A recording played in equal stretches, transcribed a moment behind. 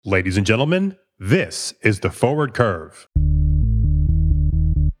Ladies and gentlemen, this is the Forward Curve.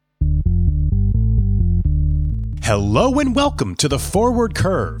 Hello and welcome to the Forward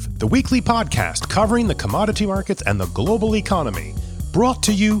Curve, the weekly podcast covering the commodity markets and the global economy, brought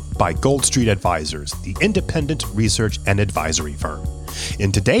to you by Gold Street Advisors, the independent research and advisory firm.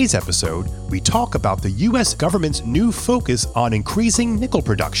 In today's episode, we talk about the U.S. government's new focus on increasing nickel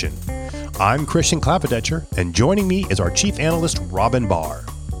production. I'm Christian Klavedetcher, and joining me is our chief analyst, Robin Barr.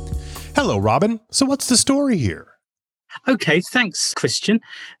 Hello, Robin. So what's the story here? Okay, thanks, Christian.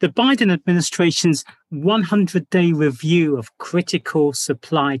 The Biden administration's 100-day review of critical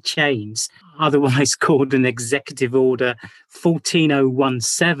supply chains, otherwise called an Executive Order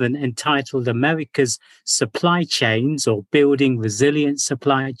 14017, entitled America's Supply Chains or Building Resilient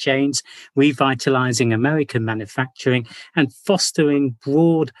Supply Chains, Revitalizing American Manufacturing and Fostering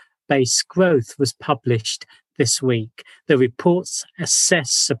Broad-Based Growth, was published this week. The reports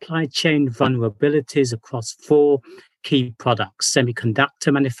assess supply chain vulnerabilities across four key products: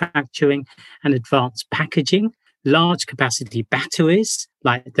 semiconductor manufacturing and advanced packaging, large capacity batteries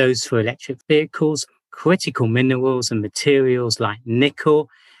like those for electric vehicles, critical minerals and materials like nickel,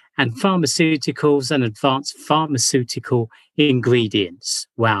 and pharmaceuticals and advanced pharmaceutical ingredients.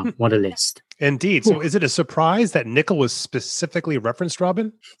 Wow, what a list. Indeed. So is it a surprise that nickel was specifically referenced,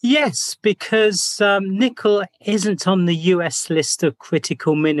 Robin? Yes, because nickel isn't on the US list of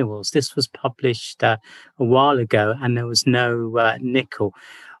critical minerals. This was published a while ago and there was no nickel.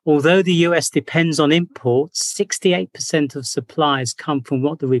 Although the US depends on imports, 68% of supplies come from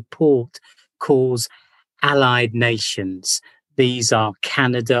what the report calls allied nations. These are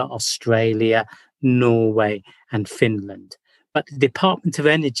Canada, Australia, Norway, and Finland. But the Department of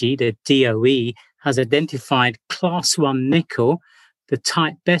Energy, the DOE, has identified Class 1 nickel, the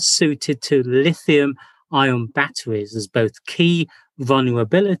type best suited to lithium-ion batteries, as both key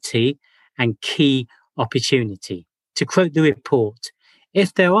vulnerability and key opportunity. To quote the report,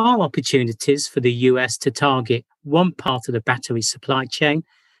 if there are opportunities for the US to target one part of the battery supply chain,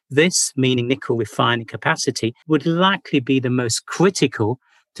 this, meaning nickel refining capacity, would likely be the most critical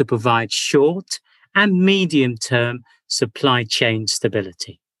to provide short and medium-term supply chain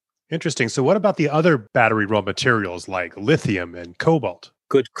stability. Interesting. So what about the other battery raw materials like lithium and cobalt?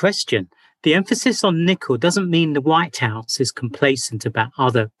 Good question. The emphasis on nickel doesn't mean the White House is complacent about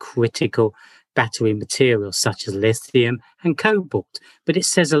other critical battery materials such as lithium and cobalt, but it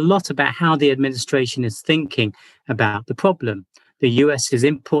says a lot about how the administration is thinking about the problem. The US is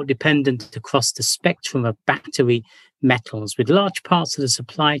import dependent across the spectrum of battery metals, with large parts of the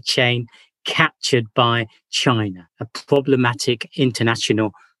supply chain captured by China, a problematic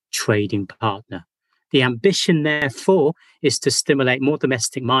international trading partner. The ambition, therefore, is to stimulate more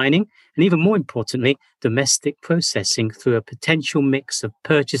domestic mining and, even more importantly, domestic processing through a potential mix of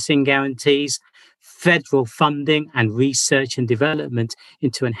purchasing guarantees, federal funding, and research and development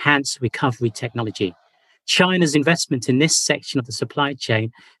into enhanced recovery technology. China's investment in this section of the supply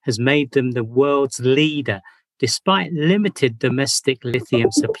chain has made them the world's leader, despite limited domestic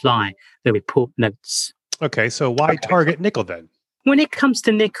lithium supply, the report notes. Okay, so why target nickel then? When it comes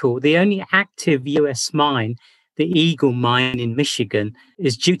to nickel, the only active US mine, the Eagle mine in Michigan,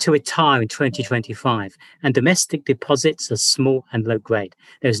 is due to retire in 2025, and domestic deposits are small and low grade.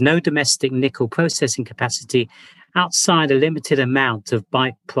 There's no domestic nickel processing capacity outside a limited amount of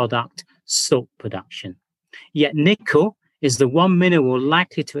byproduct salt production. Yet nickel is the one mineral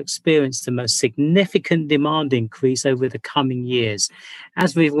likely to experience the most significant demand increase over the coming years,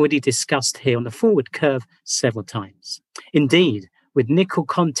 as we've already discussed here on the Forward Curve several times. Indeed, with nickel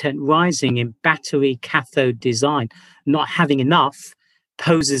content rising in battery cathode design, not having enough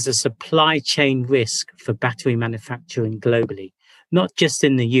poses a supply chain risk for battery manufacturing globally, not just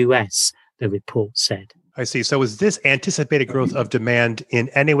in the US, the report said. I see. So is this anticipated growth of demand in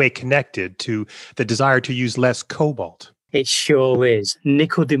any way connected to the desire to use less cobalt? It sure is.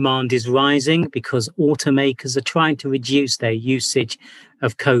 Nickel demand is rising because automakers are trying to reduce their usage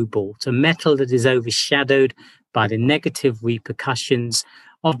of cobalt, a metal that is overshadowed by the negative repercussions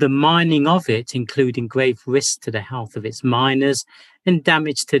of the mining of it, including grave risks to the health of its miners and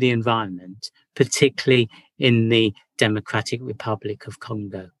damage to the environment, particularly in the Democratic Republic of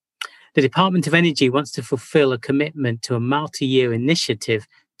Congo. The Department of Energy wants to fulfill a commitment to a multi-year initiative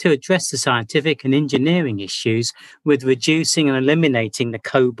to address the scientific and engineering issues with reducing and eliminating the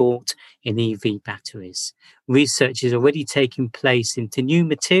cobalt in EV batteries. Research is already taking place into new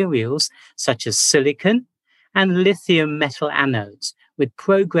materials such as silicon and lithium metal anodes, with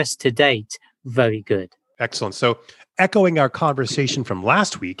progress to date very good. Excellent. So echoing our conversation from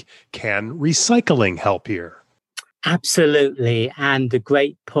last week, can recycling help here? Absolutely. And a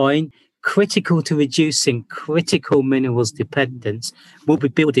great point. Critical to reducing critical minerals dependence will be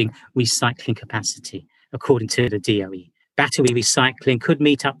building recycling capacity, according to the DOE. Battery recycling could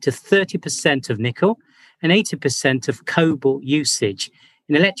meet up to 30% of nickel and 80% of cobalt usage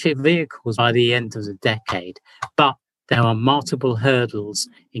in electric vehicles by the end of the decade. But there are multiple hurdles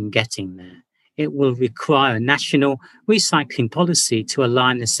in getting there. It will require a national recycling policy to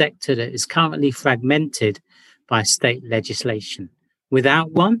align the sector that is currently fragmented by state legislation.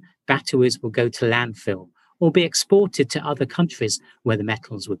 Without one, batteries will go to landfill or be exported to other countries where the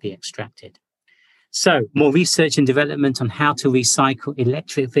metals would be extracted. So more research and development on how to recycle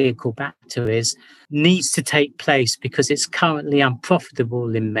electric vehicle batteries needs to take place because it's currently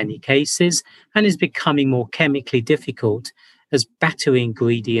unprofitable in many cases and is becoming more chemically difficult as battery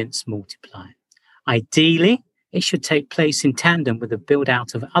ingredients multiply. Ideally, it should take place in tandem with the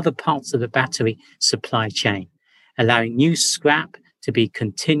build-out of other parts of the battery supply chain, allowing new scrap to be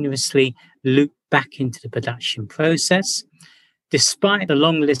continuously looped back into the production process. Despite the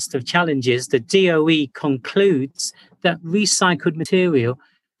long list of challenges, the DOE concludes that recycled material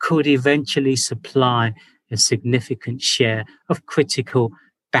could eventually supply a significant share of critical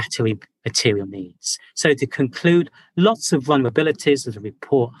battery material needs. So to conclude, lots of vulnerabilities as the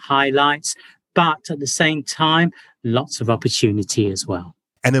report highlights, but at the same time, lots of opportunity as well.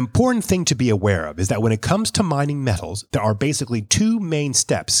 An important thing to be aware of is that when it comes to mining metals, there are basically two main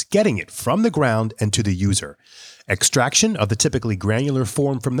steps getting it from the ground and to the user. Extraction of the typically granular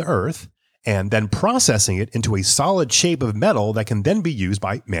form from the earth, and then processing it into a solid shape of metal that can then be used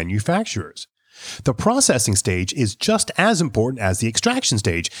by manufacturers. The processing stage is just as important as the extraction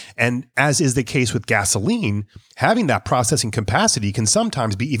stage, and as is the case with gasoline, having that processing capacity can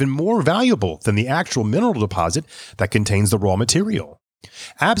sometimes be even more valuable than the actual mineral deposit that contains the raw material.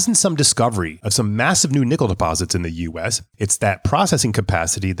 Absent some discovery of some massive new nickel deposits in the U.S., it's that processing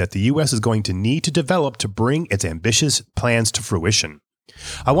capacity that the U.S. is going to need to develop to bring its ambitious plans to fruition.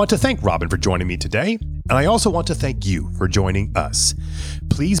 I want to thank Robin for joining me today, and I also want to thank you for joining us.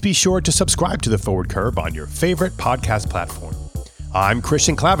 Please be sure to subscribe to The Forward Curve on your favorite podcast platform. I'm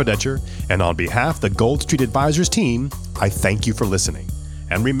Christian Klavedetcher, and on behalf of the Gold Street Advisors team, I thank you for listening.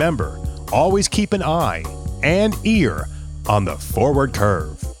 And remember, always keep an eye and ear on the forward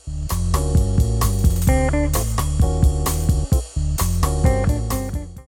curve.